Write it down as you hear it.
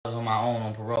my own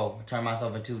on parole. Turn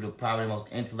myself into the probably most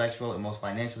intellectual and most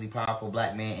financially powerful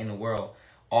black man in the world,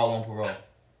 all on parole.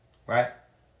 Right?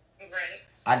 Right.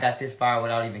 I got this far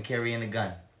without even carrying a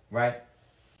gun. Right?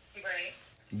 Right.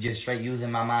 Just straight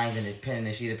using my mind and a pen and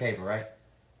a sheet of paper. Right?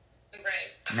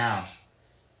 Right. Now,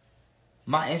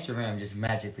 my Instagram just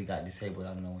magically got disabled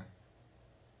out of nowhere.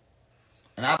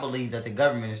 And I believe that the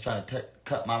government is trying to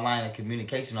cut my line of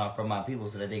communication off from my people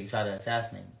so that they can try to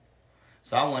assassinate me.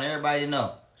 So I want everybody to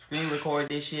know, screen record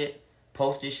this shit,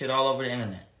 post this shit all over the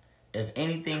internet. If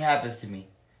anything happens to me,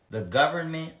 the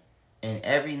government and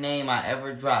every name I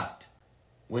ever dropped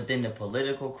within the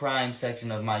political crime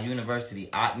section of my university,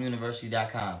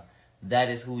 AtenUniversity.com, that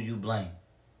is who you blame.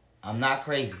 I'm not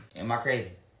crazy. Am I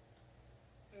crazy?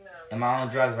 No. Am I on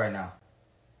drugs right now?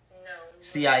 No.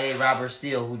 CIA Robert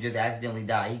Steele, who just accidentally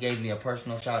died, he gave me a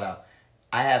personal shout out.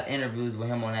 I have interviews with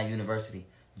him on that university.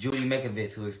 Judy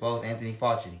Mikovits, who exposed Anthony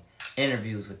Fauci,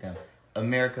 interviews with them.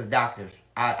 America's Doctors.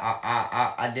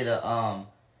 I did a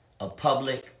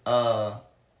public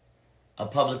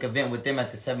event with them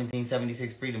at the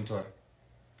 1776 Freedom Tour.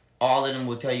 All of them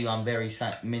will tell you I'm very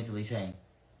mentally sane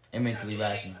and mentally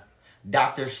rational.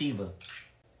 Dr. Shiva.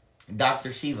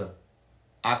 Dr. Shiva.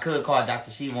 I could call Dr.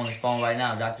 Shiva on his phone right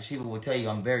now. Dr. Shiva will tell you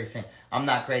I'm very sane. I'm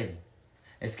not crazy.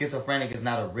 And schizophrenic is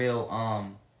not a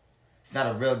real it's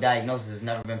not a real diagnosis. It's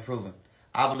never been proven.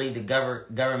 I believe the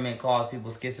government calls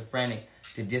people schizophrenic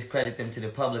to discredit them to the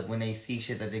public when they see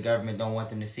shit that the government don't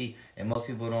want them to see. And most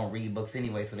people don't read books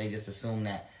anyway, so they just assume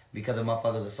that because the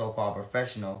motherfuckers are so-called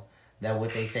professional, that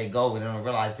what they say go, but they don't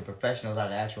realize the professionals are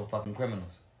the actual fucking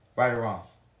criminals. Right or wrong?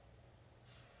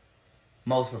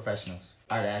 Most professionals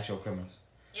are the actual criminals.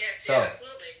 Yes, so, yeah,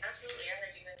 absolutely. Absolutely. I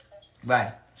heard you mention that.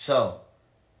 Right. So,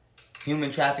 human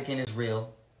trafficking is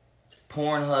real.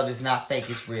 Pornhub is not fake,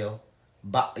 it's real.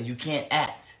 But you can't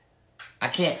act. I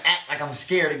can't act like I'm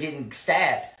scared of getting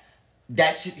stabbed.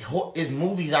 That shit is,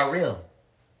 movies are real.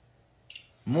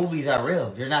 Movies are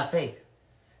real. They're not fake.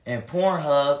 And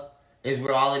Pornhub is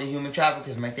where all of the human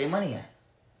traffickers make their money at.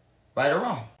 Right or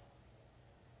wrong?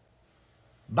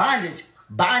 Bondage.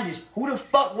 Who the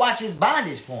fuck watches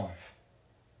bondage porn?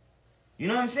 You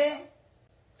know what I'm saying?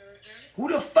 Mm-hmm. Who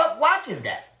the fuck watches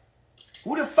that?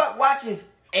 Who the fuck watches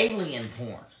alien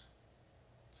porn?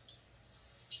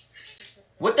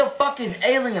 What the fuck is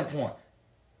alien porn?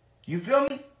 You feel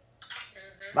me?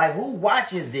 Mm-hmm. Like, who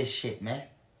watches this shit, man?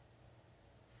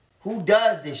 Who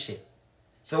does this shit?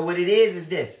 So what it is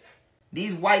this.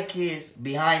 These white kids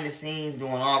behind the scenes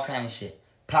doing all kind of shit.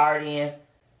 Partying,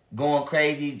 going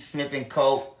crazy, sniffing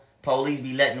coke. Police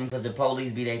be letting them because the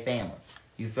police be their family.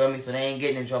 You feel me? So they ain't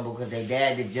getting in trouble because they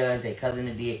dad the judge, they cousin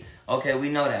the DA. Okay,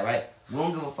 we know that, right? We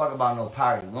don't give a fuck about no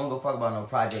party. We don't give a fuck about no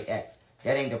Project X.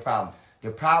 That ain't the problem. The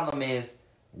problem is,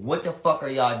 what the fuck are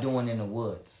y'all doing in the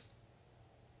woods?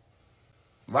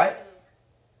 Right?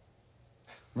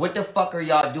 What the fuck are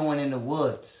y'all doing in the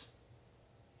woods?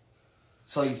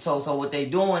 So what they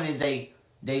doing is they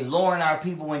luring our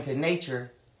people into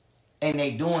nature, and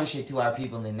they doing shit to our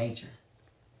people in nature.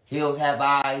 Hills Have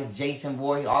Eyes, Jason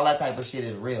Voorhees, all that type of shit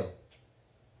is real.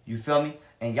 You feel me?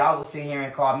 And y'all will sit here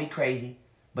and call me crazy,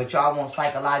 but y'all won't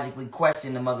psychologically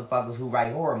question the motherfuckers who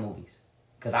write horror movies.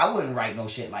 Because I wouldn't write no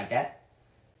shit like that.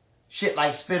 Shit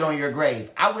like Spit on Your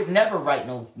Grave. I would never write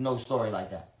no story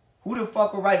like that. Who the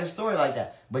fuck would write a story like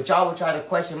that? But y'all would try to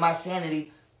question my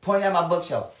sanity, pointing at my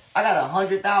bookshelf. I got a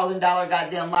 $100,000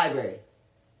 goddamn library.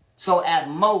 So at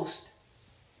most,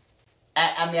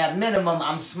 at minimum,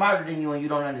 I'm smarter than you and you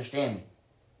don't understand me.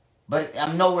 But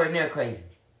I'm nowhere near crazy.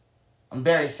 I'm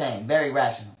very sane, very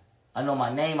rational. I know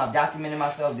my name, I've documented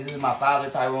myself. This is my father,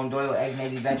 Tyrone Doyle,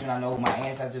 ex-Navy veteran. I know who my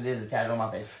ancestors is, it's tatted on my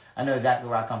face. I know exactly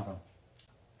where I come from.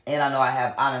 And I know I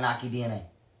have Anunnaki DNA.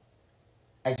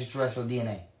 Extraterrestrial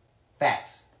DNA.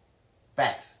 Facts.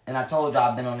 Facts. And I told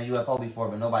y'all I've been on a UFO before,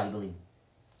 but nobody believed me.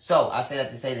 So, I say that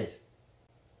to say this.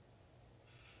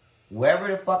 Wherever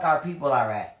the fuck our people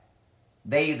are at,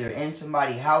 they either in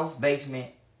somebody's house,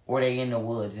 basement, or they in the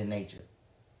woods in nature.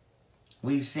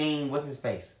 We've seen, what's his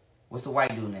face? What's the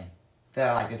white dude name?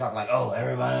 That like to talk like, oh,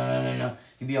 everybody, no.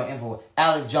 You be on info.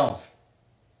 Alex Jones.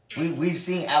 We've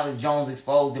seen Alex Jones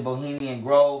exposed to Bohemian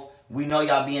Grove. We know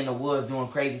y'all be in the woods doing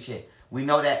crazy shit. We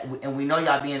know that, and we know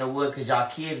y'all be in the woods because y'all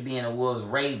kids be in the woods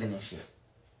raving and shit.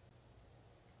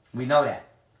 We know that.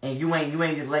 And you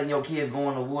ain't just letting your kids go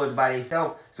in the woods by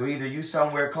themselves. So either you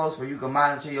somewhere close where you can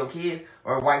monitor your kids,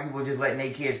 or white people just letting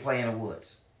their kids play in the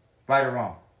woods. Right or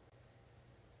wrong?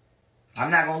 I'm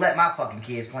not gonna let my fucking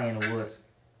kids play in the woods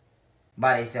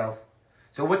by themselves.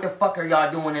 So what the fuck are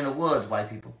y'all doing in the woods, white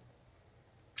people?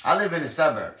 I live in the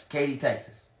suburbs, Katy,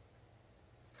 Texas.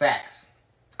 Facts.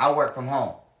 I work from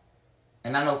home.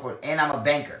 And I know and I'm a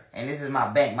banker. And this is my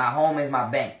bank. My home is my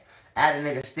bank. I had a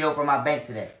nigga steal from my bank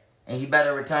today. And he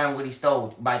better return what he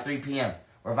stole by 3 p.m.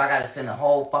 Or if I gotta send a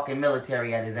whole fucking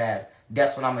military at his ass,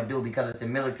 that's what I'm gonna do because it's the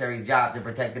military's job to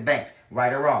protect the banks.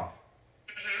 Right or wrong.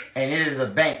 And it is a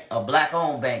bank, a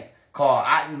black-owned bank, called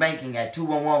Aten Banking at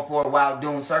 2114 Wild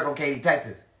Dune Circle, Katy,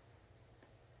 Texas.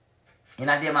 And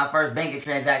I did my first banking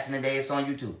transaction today. It's on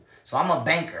YouTube. So I'm a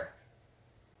banker.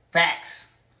 Facts.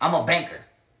 I'm a banker.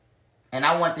 And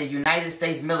I want the United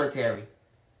States military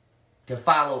to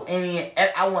follow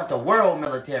I want the world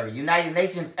military, United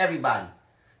Nations, everybody,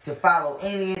 to follow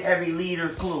any and every leader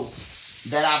clue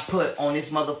that I put on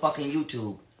this motherfucking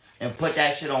YouTube. And put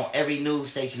that shit on every news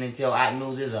station until Aten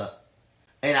News is up.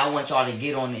 And I want y'all to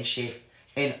get on this shit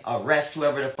and arrest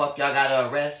whoever the fuck y'all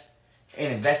gotta arrest.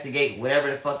 And investigate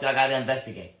whatever the fuck y'all gotta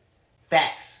investigate.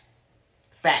 Facts.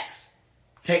 Facts.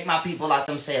 Take my people out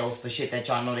themselves for shit that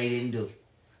y'all know they didn't do.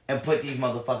 And put these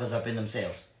motherfuckers up in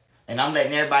themselves. And I'm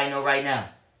letting everybody know right now.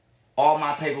 All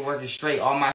my paperwork is straight. All my